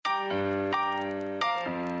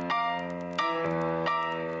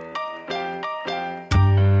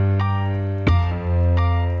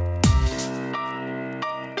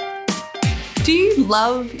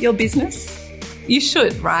love your business? You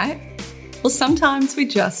should, right? Well, sometimes we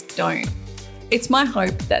just don't. It's my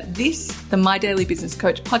hope that the My Daily Business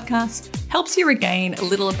Coach podcast, helps you regain a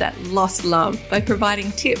little of that lost love by providing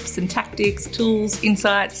tips and tactics, tools,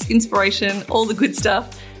 insights, inspiration, all the good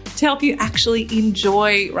stuff to help you actually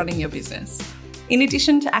enjoy running your business. In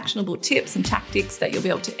addition to actionable tips and tactics that you'll be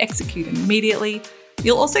able to execute immediately,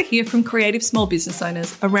 you'll also hear from creative small business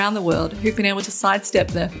owners around the world who've been able to sidestep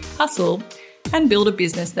the hustle and build a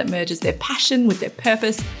business that merges their passion with their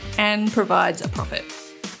purpose and provides a profit.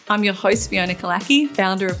 I'm your host, Fiona Kalaki,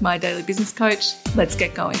 founder of My Daily Business Coach. Let's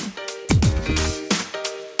get going.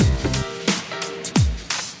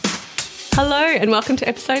 Hello, and welcome to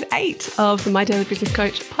episode 8 of the My Daily Business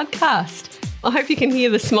Coach podcast. I hope you can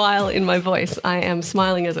hear the smile in my voice. I am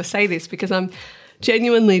smiling as I say this because I'm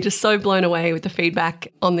genuinely just so blown away with the feedback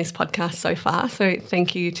on this podcast so far. So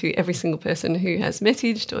thank you to every single person who has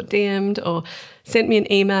messaged or DM'd or sent me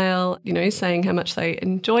an email, saying how much they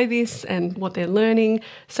enjoy this and what they're learning.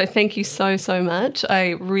 So thank you so, so much.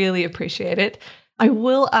 I really appreciate it. I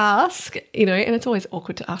will ask, and it's always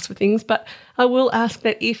awkward to ask for things, but I will ask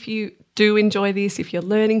that if you do enjoy this, if you're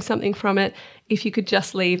learning something from it, if you could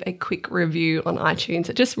just leave a quick review on iTunes.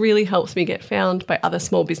 It just really helps me get found by other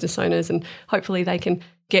small business owners, and hopefully they can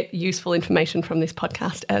get useful information from this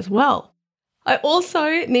podcast as well. I also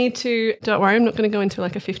need to, don't worry, I'm not going to go into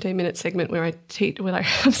like a 15-minute segment where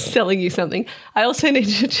I'm selling you something. I also need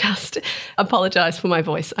to just apologise for my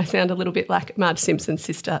voice. I sound a little bit like Marge Simpson's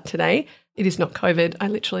sister today. It is not COVID. I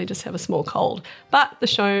literally just have a small cold, but the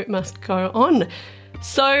show must go on.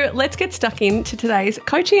 So let's get stuck into today's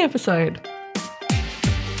coaching episode.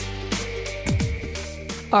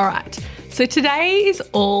 All right. So today is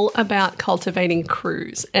all about cultivating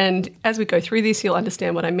crews. And as we go through this, you'll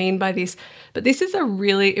understand what I mean by this. But this is a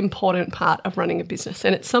really important part of running a business.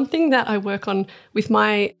 And it's something that I work on with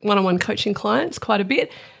my one-on-one coaching clients quite a bit,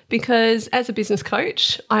 because as a business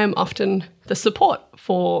coach, I am often the support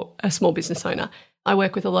for a small business owner. I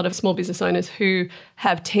work with a lot of small business owners who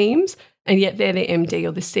have teams, and yet they're the MD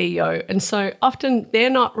or the CEO. And so often they're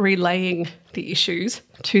not relaying the issues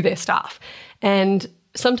to their staff. And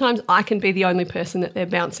sometimes I can be the only person that they're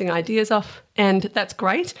bouncing ideas off, and that's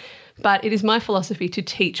great. But it is my philosophy to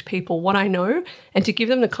teach people what I know and to give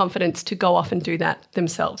them the confidence to go off and do that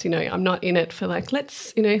themselves. I'm not in it for let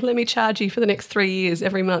me charge you for the next 3 years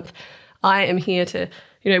every month. I am here to,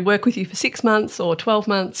 work with you for 6 months or 12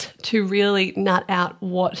 months to really nut out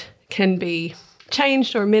what can be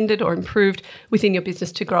changed or amended or improved within your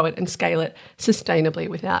business to grow it and scale it sustainably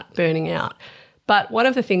without burning out. But one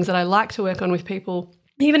of the things that I like to work on with people,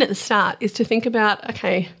 even at the start, is to think about,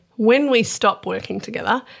 okay, when we stop working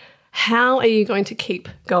together, how are you going to keep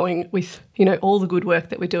going with, all the good work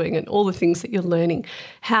that we're doing and all the things that you're learning?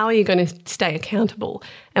 How are you going to stay accountable?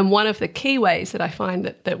 And one of the key ways that I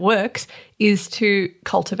find that works is to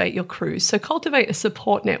cultivate your crews. So cultivate a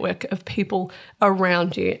support network of people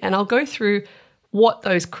around you. And I'll go through what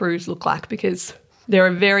those crews look like, because there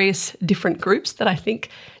are various different groups that I think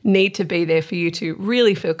need to be there for you to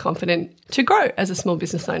really feel confident to grow as a small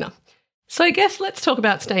business owner. So I guess let's talk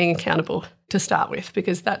about staying accountable to start with,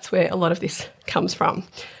 because that's where a lot of this comes from.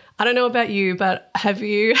 I don't know about you, but have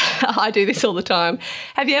you, I do this all the time.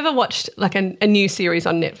 Have you ever watched like a new series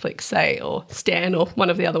on Netflix, say, or Stan or one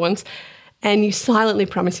of the other ones, and you silently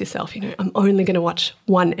promise yourself, I'm only going to watch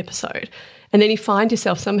one episode. And then you find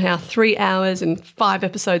yourself somehow 3 hours and 5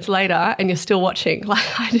 episodes later and you're still watching. Like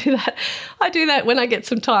I do that when I get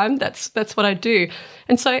some time. That's what I do.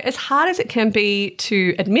 And so as hard as it can be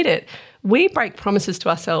to admit it, we break promises to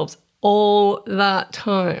ourselves all the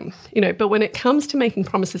time, but when it comes to making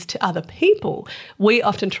promises to other people, we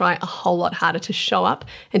often try a whole lot harder to show up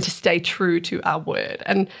and to stay true to our word.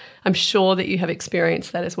 And I'm sure that you have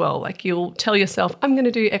experienced that as well. Like you'll tell yourself, I'm going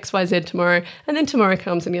to do X, Y, Z tomorrow. And then tomorrow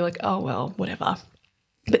comes and you're like, oh, well, whatever.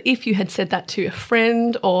 But if you had said that to a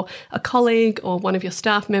friend or a colleague or one of your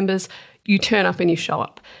staff members, you turn up and you show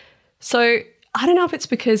up. So I don't know if it's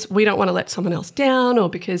because we don't want to let someone else down or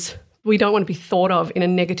because we don't want to be thought of in a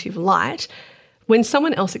negative light. When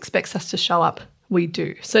someone else expects us to show up, we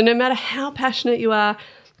do. So no matter how passionate you are,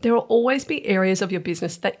 there will always be areas of your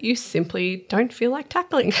business that you simply don't feel like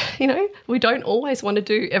tackling. We don't always want to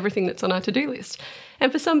do everything that's on our to-do list.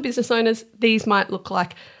 And for some business owners, these might look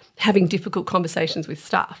like having difficult conversations with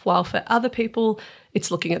staff, while for other people, it's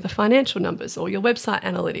looking at the financial numbers or your website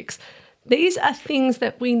analytics. These are things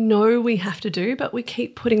that we know we have to do, but we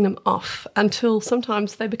keep putting them off until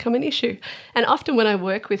sometimes they become an issue. And often when I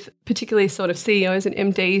work with particularly sort of CEOs and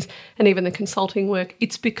MDs and even the consulting work,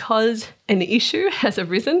 it's because an issue has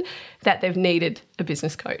arisen that they've needed a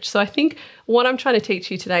business coach. So I think what I'm trying to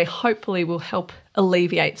teach you today hopefully will help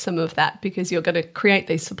alleviate some of that, because you're going to create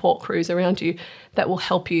these support crews around you that will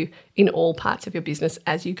help you in all parts of your business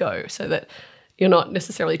as you go, so that you're not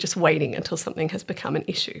necessarily just waiting until something has become an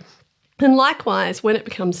issue. And likewise, when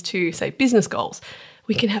it comes to, say, business goals,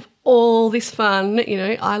 we can have all this fun,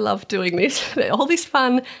 I love doing this, all this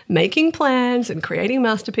fun making plans and creating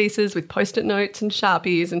masterpieces with Post-it notes and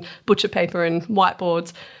Sharpies and butcher paper and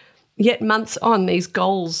whiteboards. Yet months on, these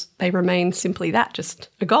goals, they remain simply that, just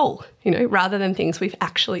a goal, rather than things we've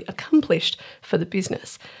actually accomplished for the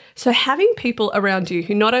business. So having people around you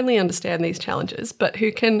who not only understand these challenges, but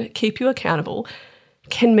who can keep you accountable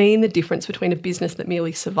can mean the difference between a business that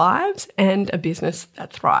merely survives and a business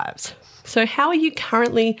that thrives. So how are you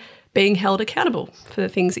currently being held accountable for the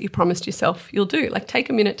things that you promised yourself you'll do? Take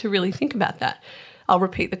a minute to really think about that. I'll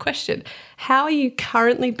repeat the question. How are you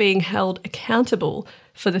currently being held accountable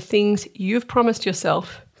for the things you've promised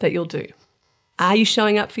yourself that you'll do? Are you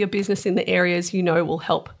showing up for your business in the areas you know will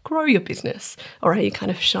help grow your business? Or are you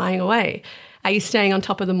kind of shying away? Are you staying on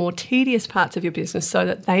top of the more tedious parts of your business so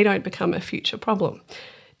that they don't become a future problem?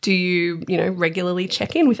 Do you, regularly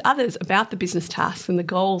check in with others about the business tasks and the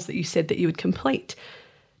goals that you said that you would complete?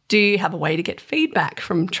 Do you have a way to get feedback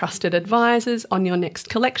from trusted advisors on your next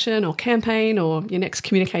collection or campaign or your next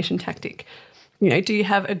communication tactic? Do you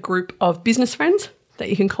have a group of business friends that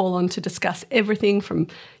you can call on to discuss everything from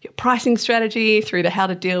your pricing strategy through to how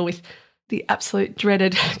to deal with the absolute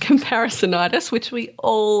dreaded comparisonitis, which we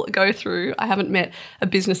all go through? I haven't met a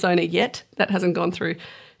business owner yet that hasn't gone through,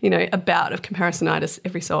 a bout of comparisonitis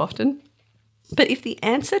every so often. But if the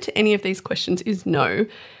answer to any of these questions is no,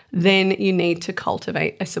 then you need to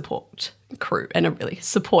cultivate a support crew, and a really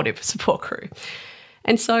supportive support crew.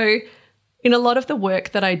 And so in a lot of the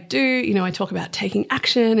work that I do, I talk about taking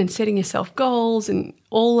action and setting yourself goals and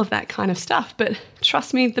all of that kind of stuff. But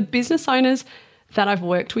trust me, the business owners that I've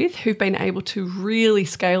worked with who've been able to really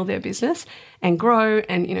scale their business and grow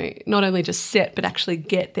and, not only just set but actually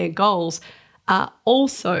get their goals are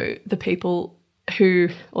also the people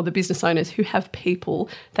or the business owners who have people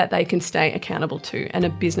that they can stay accountable to and a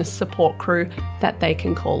business support crew that they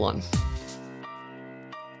can call on.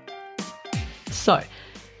 So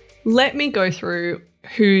let me go through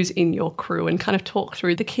who's in your crew and kind of talk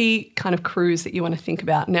through the key kind of crews that you want to think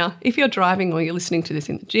about. Now, if you're driving or you're listening to this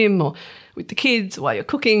in the gym or with the kids while you're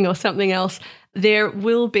cooking or something else, there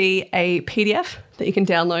will be a PDF that you can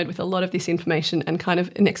download with a lot of this information and kind of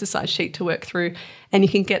an exercise sheet to work through. And you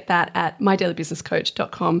can get that at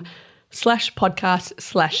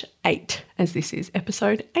mydailybusinesscoach.com/podcast/8, as this is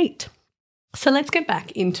episode 8. So let's get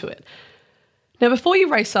back into it. Now, before you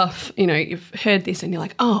race off, you've heard this and you're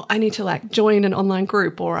like, oh, I need to join an online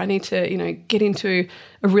group, or I need to, get into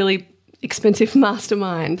a really expensive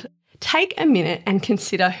mastermind. Take a minute and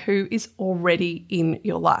consider who is already in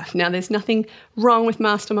your life. Now, there's nothing wrong with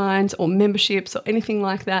masterminds or memberships or anything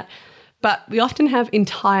like that, but we often have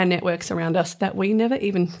entire networks around us that we never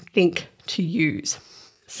even think to use.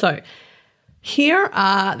 So here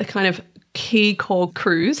are the kind of key core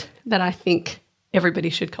crews that I think everybody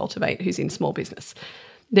should cultivate who's in small business.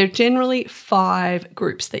 There are generally 5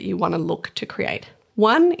 groups that you want to look to create.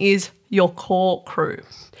 1 is your core crew.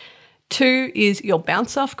 2 is your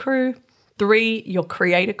bounce off crew. 3, your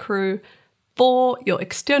creator crew. 4, your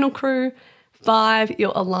external crew. 5,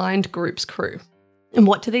 your aligned groups crew. And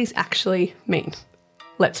what do these actually mean?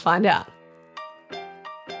 Let's find out.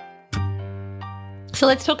 So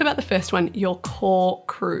let's talk about the first one, your core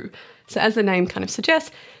crew. So as the name kind of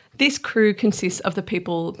suggests, this crew consists of the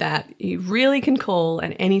people that you really can call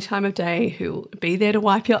at any time of day, who'll be there to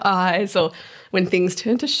wipe your eyes or when things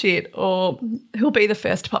turn to shit, or who'll be the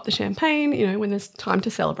first to pop the champagne, when there's time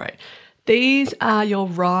to celebrate. These are your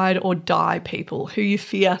ride or die people who you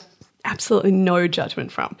fear absolutely no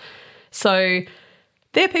judgment from. So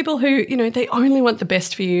they're people who, they only want the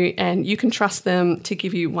best for you, and you can trust them to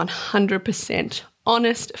give you 100%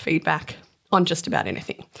 honest feedback on just about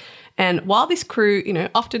anything. And while this crew,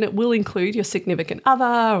 often it will include your significant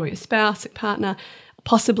other or your spouse, your partner,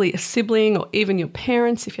 possibly a sibling, or even your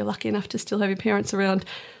parents, if you're lucky enough to still have your parents around,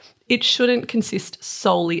 it shouldn't consist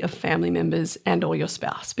solely of family members and or your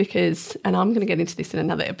spouse, because, and I'm going to get into this in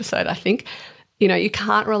another episode, I think, you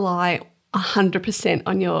can't rely 100%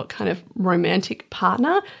 on your kind of romantic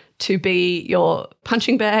partner to be your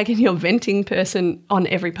punching bag and your venting person on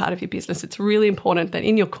every part of your business. It's really important that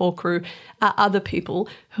in your core crew are other people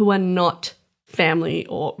who are not family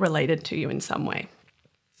or related to you in some way.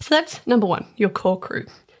 So that's number one, your core crew.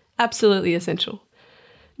 Absolutely essential.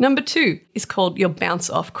 Number two is called your bounce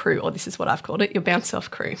off crew, or this is what I've called it, your bounce off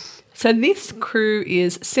crew. So this crew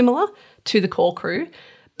is similar to the core crew,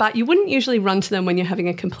 but you wouldn't usually run to them when you're having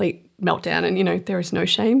a complete meltdown. And, there is no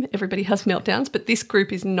shame. Everybody has meltdowns, but this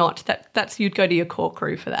group is not. That's you'd go to your core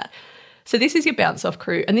crew for that. So this is your bounce off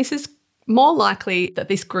crew. And this is more likely that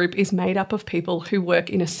this group is made up of people who work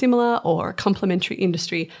in a similar or a complementary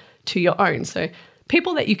industry to your own. So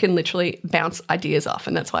people that you can literally bounce ideas off,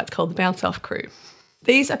 and that's why it's called the bounce off crew.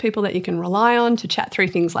 These are people that you can rely on to chat through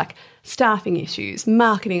things like staffing issues,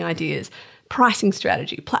 marketing ideas, pricing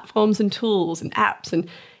strategy, platforms and tools and apps, and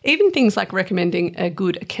even things like recommending a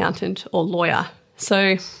good accountant or lawyer.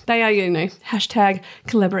 So they are, hashtag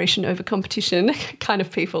collaboration over competition kind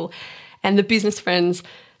of people, and the business friends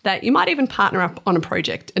that you might even partner up on a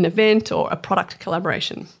project, an event, or a product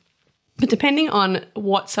collaboration. But depending on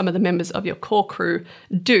what some of the members of your core crew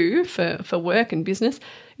do for work and business,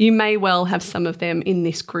 you may well have some of them in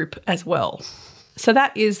this group as well. So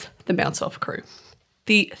that is the bounce off crew.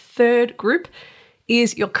 The third group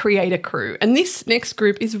is your creator crew. And this next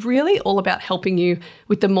group is really all about helping you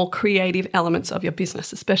with the more creative elements of your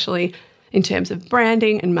business, especially in terms of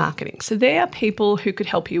branding and marketing. So they are people who could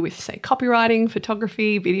help you with, say, copywriting,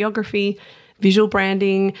 photography, videography, visual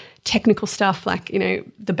branding, technical stuff like,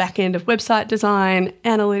 the back end of website design,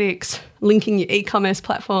 analytics, linking your e-commerce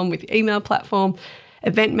platform with your email platform,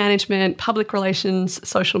 event management, public relations,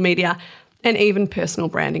 social media, and even personal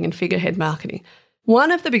branding and figurehead marketing.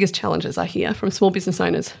 One of the biggest challenges I hear from small business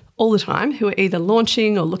owners all the time who are either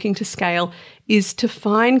launching or looking to scale is to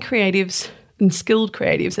find creatives and skilled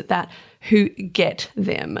creatives at that who get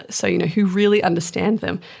them. So, who really understand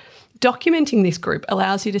them. Documenting this group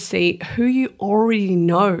allows you to see who you already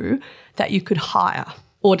know that you could hire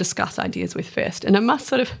or discuss ideas with first. And I must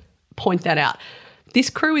sort of point that out. This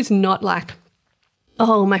crew is not like,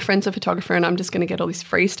 oh, my friend's a photographer and I'm just going to get all this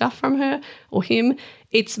free stuff from her or him.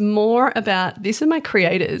 It's more about, these are my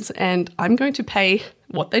creators and I'm going to pay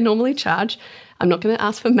what they normally charge. I'm not going to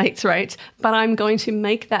ask for mates rates, but I'm going to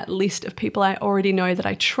make that list of people I already know that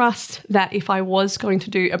I trust, that if I was going to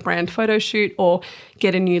do a brand photo shoot or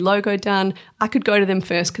get a new logo done, I could go to them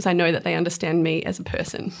first because I know that they understand me as a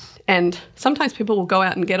person. And sometimes people will go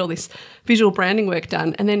out and get all this visual branding work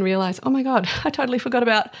done and then realize, oh my God, I totally forgot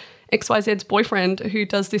about XYZ's boyfriend who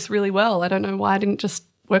does this really well. I don't know why I didn't just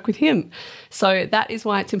work with him. So that is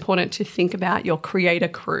why it's important to think about your creator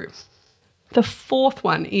crew. The fourth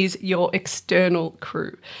one is your external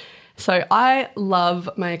crew. So I love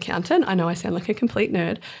my accountant. I know I sound like a complete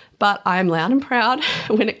nerd, but I'm loud and proud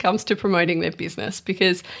when it comes to promoting their business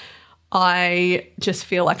because I just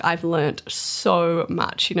feel like I've learnt so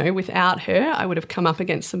much. Without her, I would have come up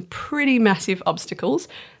against some pretty massive obstacles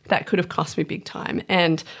that could have cost me big time.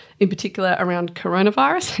 And in particular around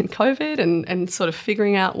coronavirus and COVID and sort of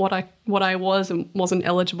figuring out what I was and wasn't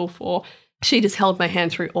eligible for. She just held my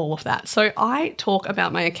hand through all of that. So I talk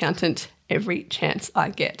about my accountant every chance I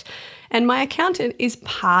get. And my accountant is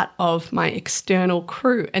part of my external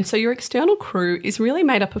crew. And so your external crew is really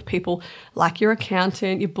made up of people like your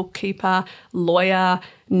accountant, your bookkeeper, lawyer,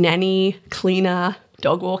 nanny, cleaner,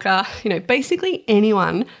 dog walker, basically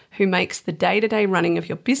anyone who makes the day-to-day running of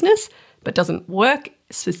your business but doesn't work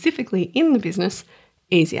specifically in the business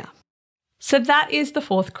easier. So that is the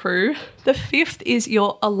fourth crew. The fifth is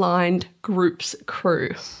your aligned groups crew.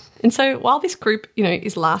 And so while this group,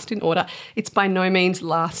 is last in order, it's by no means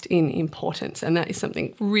last in importance. And that is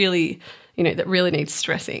something really, that really needs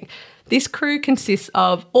stressing. This crew consists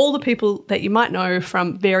of all the people that you might know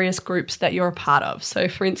from various groups that you're a part of. So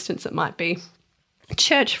for instance, it might be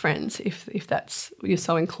church friends, if that's you're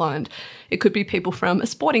so inclined. It could be people from a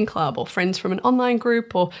sporting club or friends from an online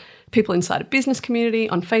group or people inside a business community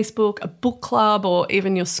on Facebook, a book club, or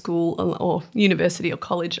even your school or university or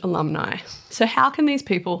college alumni. So how can these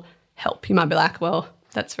people help? You might be like, well,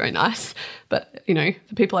 that's very nice, but the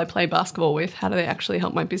people I play basketball with, how do they actually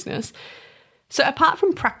help my business? So apart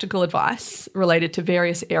from practical advice related to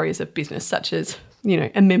various areas of business, such as,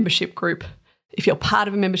 a membership group, if you're part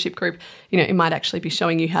of a membership group, it might actually be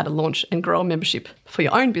showing you how to launch and grow a membership for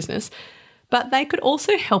your own business. But they could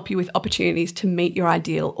also help you with opportunities to meet your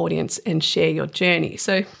ideal audience and share your journey.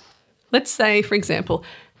 So let's say, for example,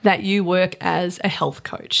 that you work as a health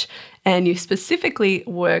coach and you specifically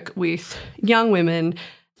work with young women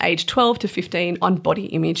aged 12 to 15 on body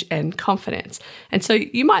image and confidence. And so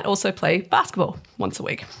you might also play basketball once a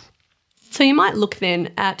week. So you might look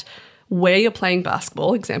then at where you're playing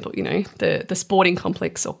basketball, example, the sporting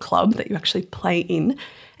complex or club that you actually play in,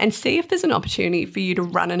 and see if there's an opportunity for you to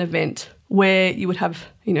run an event where you would have,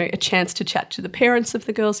 a chance to chat to the parents of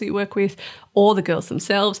the girls that you work with or the girls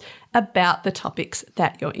themselves about the topics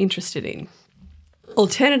that you're interested in.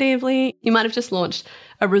 Alternatively, you might have just launched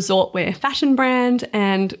a resort wear fashion brand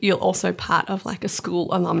and you're also part of like a school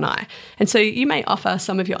alumni. And so you may offer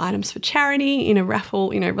some of your items for charity in a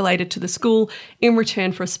raffle, related to the school in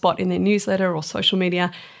return for a spot in their newsletter or social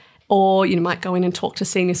media. Or you might go in and talk to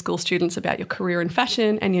senior school students about your career in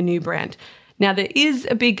fashion and your new brand. Now, there is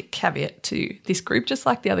a big caveat to this group, just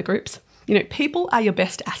like the other groups. People are your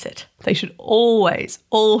best asset. They should always,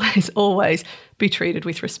 always, always be treated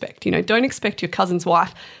with respect. Don't expect your cousin's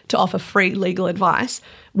wife to offer free legal advice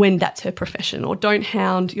when that's her profession, or don't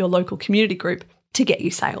hound your local community group to get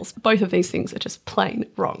you sales. Both of these things are just plain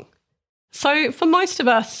wrong. So for most of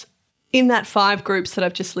us in that 5 groups that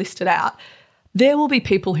I've just listed out, there will be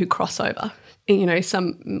people who cross over.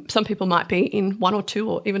 Some people might be in 1 or 2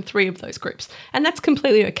 or even 3 of those groups, and that's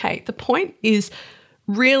completely okay. The point is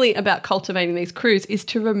really about cultivating these crews is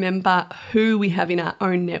to remember who we have in our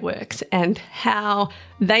own networks and how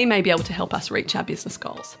they may be able to help us reach our business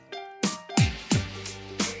goals.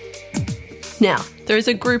 Now, there is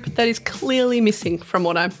a group that is clearly missing from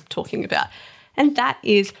what I'm talking about, and that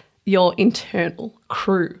is your internal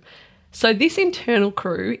crew. So this internal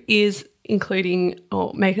crew is including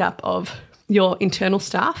or made up of your internal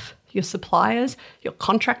staff, your suppliers, your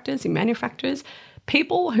contractors, your manufacturers,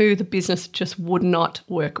 people who the business just would not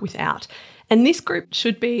work without. And this group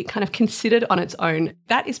should be kind of considered on its own.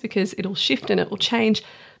 That is because it'll shift and it will change,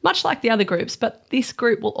 much like the other groups, but this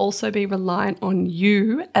group will also be reliant on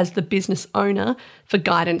you as the business owner for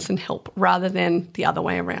guidance and help rather than the other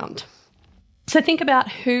way around. So think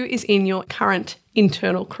about who is in your current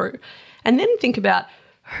internal crew, and then think about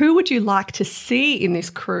who would you like to see in this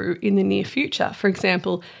crew in the near future? For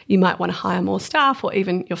example, you might want to hire more staff or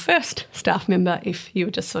even your first staff member if you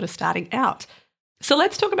were just sort of starting out. So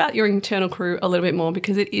let's talk about your internal crew a little bit more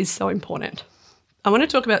because it is so important. I want to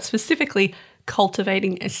talk about specifically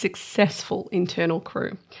cultivating a successful internal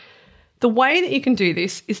crew. The way that you can do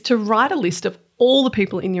this is to write a list of all the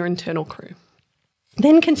people in your internal crew.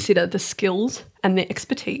 Then consider the skills and the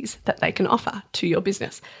expertise that they can offer to your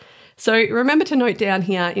business. So remember to note down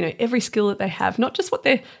here, every skill that they have, not just what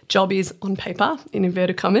their job is on paper, in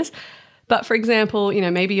inverted commas, but for example,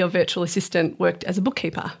 maybe your virtual assistant worked as a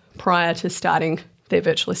bookkeeper prior to starting their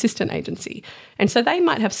virtual assistant agency. And so they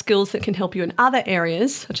might have skills that can help you in other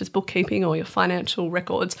areas, such as bookkeeping or your financial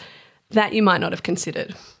records, that you might not have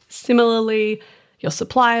considered. Similarly, your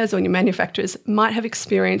suppliers or your manufacturers might have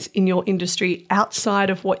experience in your industry outside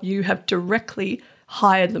of what you have directly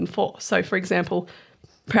hired them for. So for example,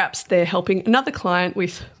 perhaps they're helping another client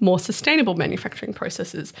with more sustainable manufacturing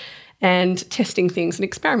processes and testing things and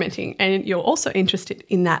experimenting, and you're also interested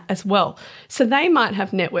in that as well. So they might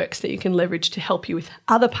have networks that you can leverage to help you with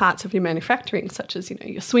other parts of your manufacturing, such as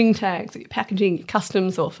your swing tags, your packaging, your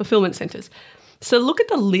customs or fulfillment centres. So look at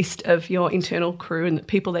the list of your internal crew and the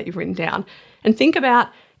people that you've written down and think about,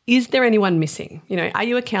 is there anyone missing? Are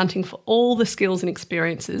you accounting for all the skills and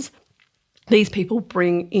experiences these people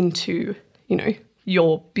bring into,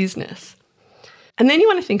 your business? And then you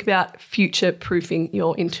want to think about future-proofing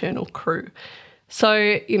your internal crew. So,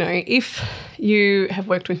 if you have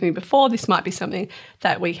worked with me before, this might be something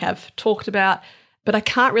that we have talked about, but I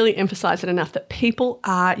can't really emphasize it enough that people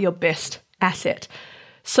are your best asset.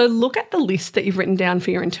 So look at the list that you've written down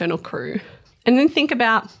for your internal crew and then think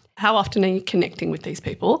about how often are you connecting with these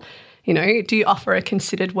people? Do you offer a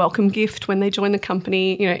considered welcome gift when they join the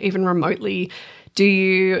company, even remotely? Do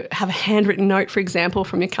you have a handwritten note, for example,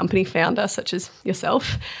 from your company founder, such as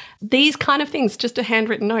yourself? These kind of things, just a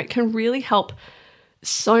handwritten note, can really help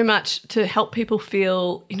so much to help people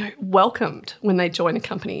feel, welcomed when they join a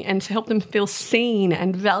company and to help them feel seen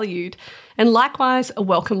and valued. And likewise, a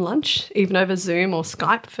welcome lunch, even over Zoom or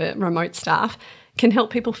Skype for remote staff, can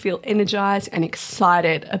help people feel energized and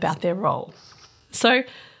excited about their role. So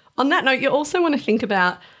on that note, you also want to think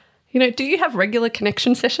about, do you have regular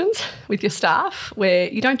connection sessions with your staff where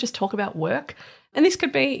you don't just talk about work? And this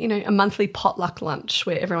could be, a monthly potluck lunch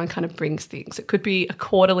where everyone kind of brings things. It could be a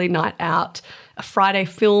quarterly night out, a Friday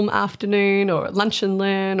film afternoon, or a lunch and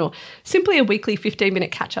learn, or simply a weekly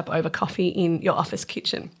 15-minute catch-up over coffee in your office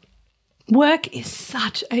kitchen. Work is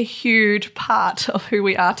such a huge part of who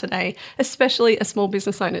we are today, especially as small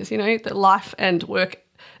business owners. That life and work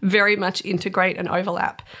very much integrate and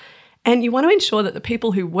overlap. And you want to ensure that the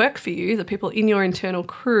people who work for you, the people in your internal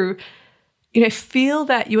crew, feel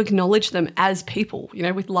that you acknowledge them as people,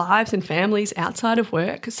 with lives and families outside of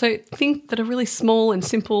work. So think that are really small and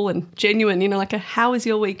simple and genuine, like a how was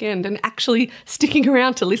your weekend, and actually sticking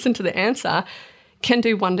around to listen to the answer can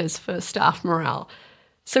do wonders for staff morale.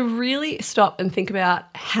 So really stop and think about,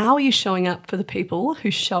 how are you showing up for the people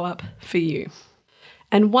who show up for you?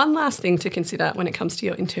 And one last thing to consider when it comes to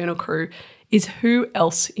your internal crew is who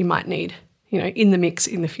else you might need, in the mix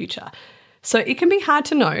in the future. So it can be hard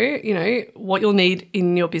to know, what you'll need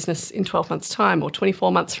in your business in 12 months' time or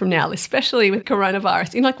 24 months from now, especially with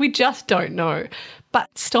coronavirus. We just don't know. But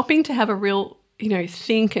stopping to have a real,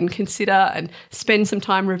 think and consider and spend some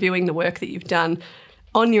time reviewing the work that you've done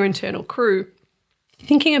on your internal crew,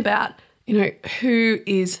 thinking about, who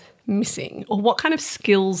is missing or what kind of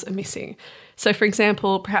skills are missing. So, for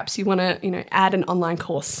example, perhaps you want to, add an online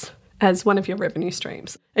course as one of your revenue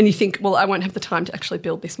streams. And you think, well, I won't have the time to actually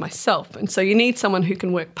build this myself. And so you need someone who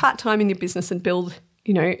can work part-time in your business and build,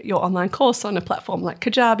 your online course on a platform like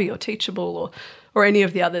Kajabi or Teachable or any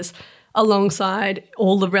of the others, alongside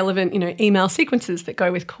all the relevant, email sequences that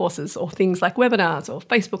go with courses, or things like webinars or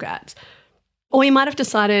Facebook ads. Or you might have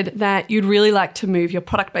decided that you'd really like to move your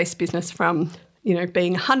product-based business from,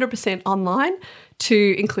 being 100% online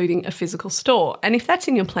to including a physical store. And if that's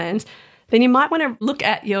in your plans, then you might want to look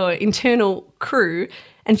at your internal crew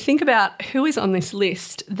and think about who is on this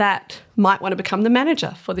list that might want to become the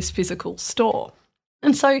manager for this physical store.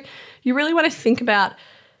 And so you really want to think about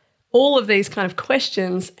all of these kind of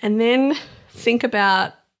questions, and then think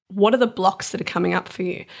about, what are the blocks that are coming up for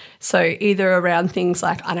you? So either around things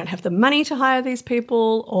like, I don't have the money to hire these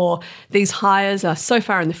people, or these hires are so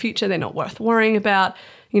far in the future they're not worth worrying about.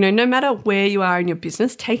 No matter where you are in your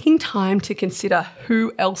business, taking time to consider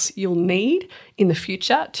who else you'll need in the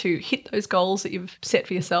future to hit those goals that you've set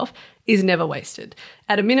for yourself is never wasted.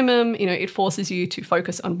 At a minimum, it forces you to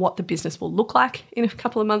focus on what the business will look like in a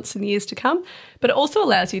couple of months and years to come, but it also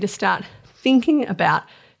allows you to start thinking about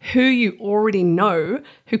who you already know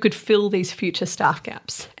who could fill these future staff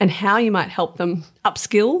gaps, and how you might help them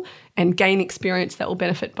upskill and gain experience that will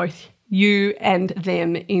benefit both you and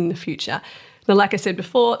them in the future. Now, like I said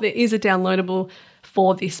before, there is a downloadable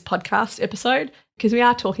for this podcast episode, because we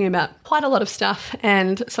are talking about quite a lot of stuff,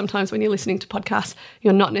 and sometimes when you're listening to podcasts,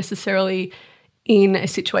 you're not necessarily in a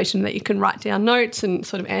situation that you can write down notes and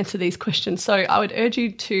sort of answer these questions. So I would urge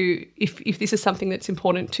you to, if this is something that's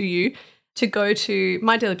important to you, to go to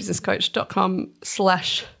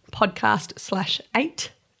mydailybusinesscoach.com/podcast/8,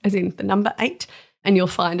 as in the number 8, and you'll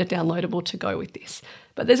find a downloadable to go with this.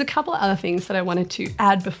 But there's a couple of other things that I wanted to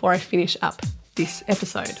add before I finish up this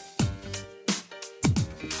episode.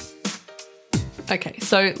 Okay,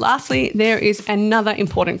 so lastly, there is another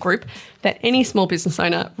important group that any small business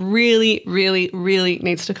owner really, really, really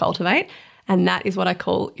needs to cultivate, and that is what I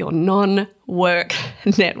call your non-work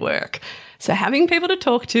network. So having people to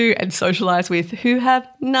talk to and socialize with who have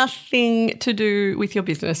nothing to do with your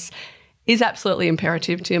business is absolutely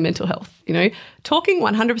imperative to your mental health. Talking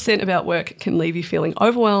 100% about work can leave you feeling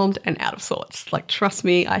overwhelmed and out of sorts. Trust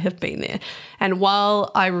me, I have been there. And while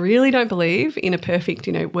I really don't believe in a perfect,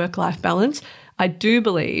 work-life balance, I do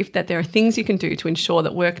believe that there are things you can do to ensure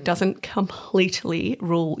that work doesn't completely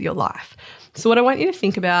rule your life. So what I want you to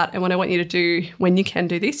think about, and what I want you to do when you can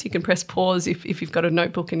do this, you can press pause if you've got a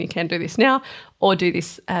notebook and you can do this now, or do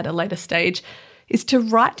this at a later stage, is to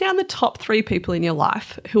write down the top 3 people in your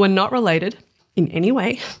life who are not related in any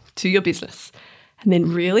way to your business. And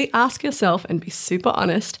then really ask yourself, and be super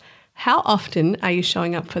honest, how often are you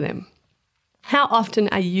showing up for them? How often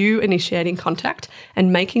are you initiating contact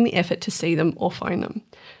and making the effort to see them or phone them?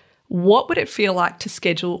 What would it feel like to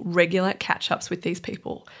schedule regular catch-ups with these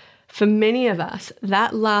people? For many of us,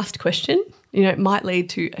 that last question, might lead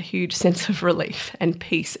to a huge sense of relief and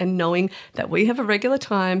peace, and knowing that we have a regular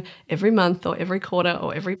time every month or every quarter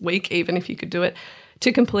or every week, even if you could do it,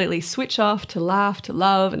 to completely switch off, to laugh, to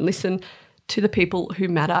love and listen to the people who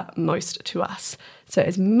matter most to us. So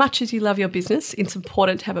as much as you love your business, it's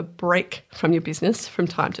important to have a break from your business from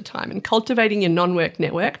time to time, and cultivating your non-work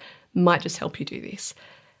network might just help you do this.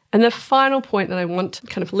 And the final point that I want to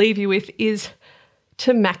kind of leave you with is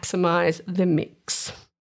to maximize the mix.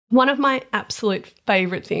 One of my absolute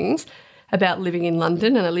favourite things about living in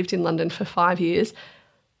London, and I lived in London for 5 years,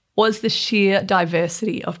 was the sheer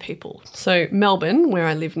diversity of people. So Melbourne, where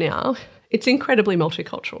I live now, it's incredibly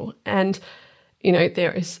multicultural. And, I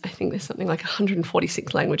think there's something like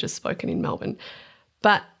 146 languages spoken in Melbourne.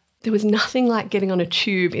 But there was nothing like getting on a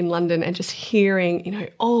tube in London and just hearing,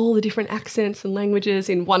 all the different accents and languages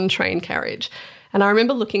in one train carriage. And I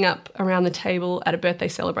remember looking up around the table at a birthday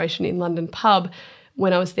celebration in London pub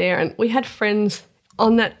when I was there, and we had friends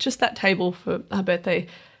on that table for our birthday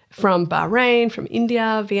from Bahrain, from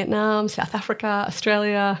India, Vietnam, South Africa,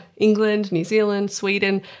 Australia, England, New Zealand,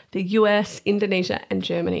 Sweden, the US, Indonesia, and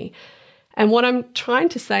Germany. And what I'm trying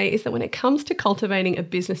to say is that when it comes to cultivating a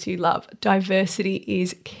business you love, diversity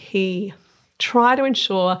is key. Try to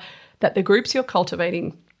ensure that the groups you're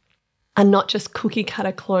cultivating are not just cookie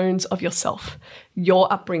cutter clones of yourself,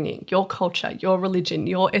 your upbringing, your culture, your religion,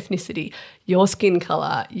 your ethnicity, your skin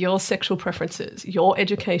color, your sexual preferences, your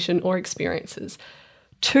education or experiences.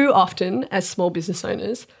 Too often as small business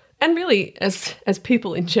owners, and really as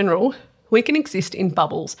people in general, we can exist in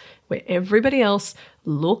bubbles where everybody else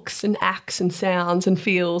looks and acts and sounds and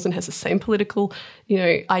feels and has the same political,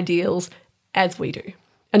 ideals as we do.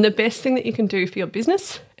 And the best thing that you can do for your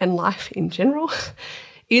business and life in general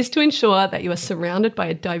is to ensure that you are surrounded by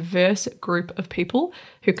a diverse group of people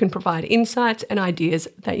who can provide insights and ideas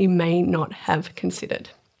that you may not have considered.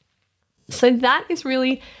 So that is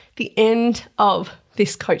really the end of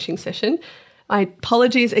this coaching session. My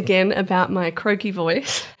apologies again about my croaky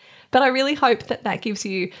voice, but I really hope that that gives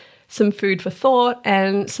you some food for thought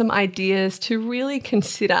and some ideas to really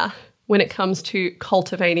consider when it comes to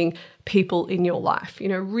cultivating people in your life.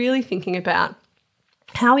 Really thinking about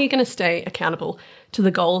how are you going to stay accountable to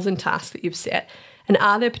the goals and tasks that you've set? And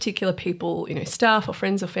are there particular people, staff or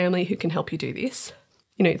friends or family who can help you do this?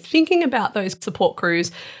 Thinking about those support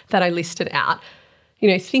crews that I listed out,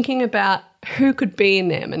 thinking about who could be in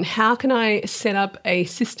them and how can I set up a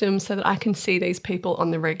system so that I can see these people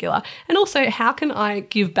on the regular? And also, how can I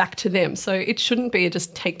give back to them? So it shouldn't be a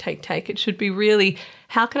just take. It should be really,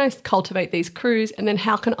 how can I cultivate these crews? And then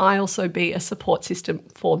how can I also be a support system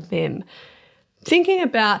for them? Thinking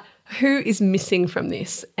about who is missing from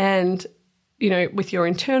this and, with your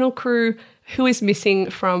internal crew, who is missing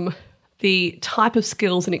from the type of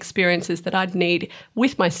skills and experiences that I'd need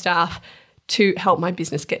with my staff to help my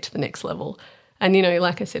business get to the next level. And,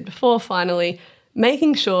 like I said before, finally,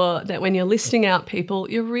 making sure that when you're listing out people,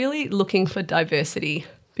 you're really looking for diversity.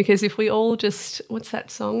 Because if we all just, what's that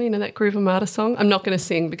song, that Groove Armada song? I'm not going to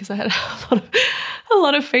sing because I had a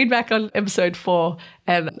lot of feedback on episode 4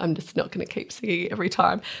 and I'm just not going to keep singing every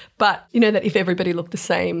time. But that if everybody looked the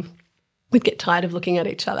same, we'd get tired of looking at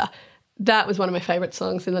each other. That was one of my favourite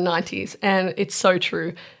songs in the 90s, and it's so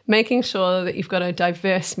true. Making sure that you've got a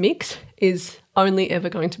diverse mix is only ever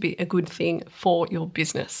going to be a good thing for your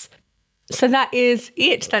business. So that is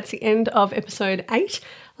it. That's the end of episode 8.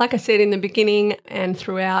 Like I said in the beginning and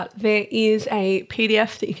throughout, there is a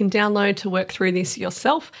PDF that you can download to work through this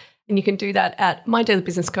yourself, and you can do that at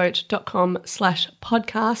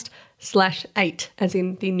mydailybusinesscoach.com/podcast/8, as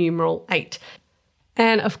in the numeral 8.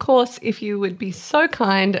 And of course, if you would be so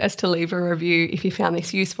kind as to leave a review if you found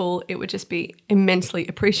this useful, it would just be immensely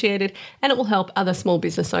appreciated, and it will help other small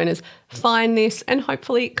business owners find this and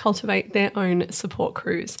hopefully cultivate their own support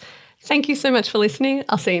crews. Thank you so much for listening.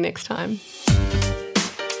 I'll see you next time.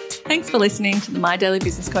 Thanks for listening to the My Daily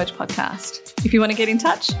Business Coach podcast. If you want to get in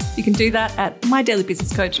touch, you can do that at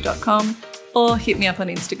mydailybusinesscoach.com or hit me up on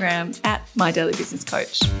Instagram at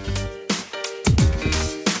mydailybusinesscoach.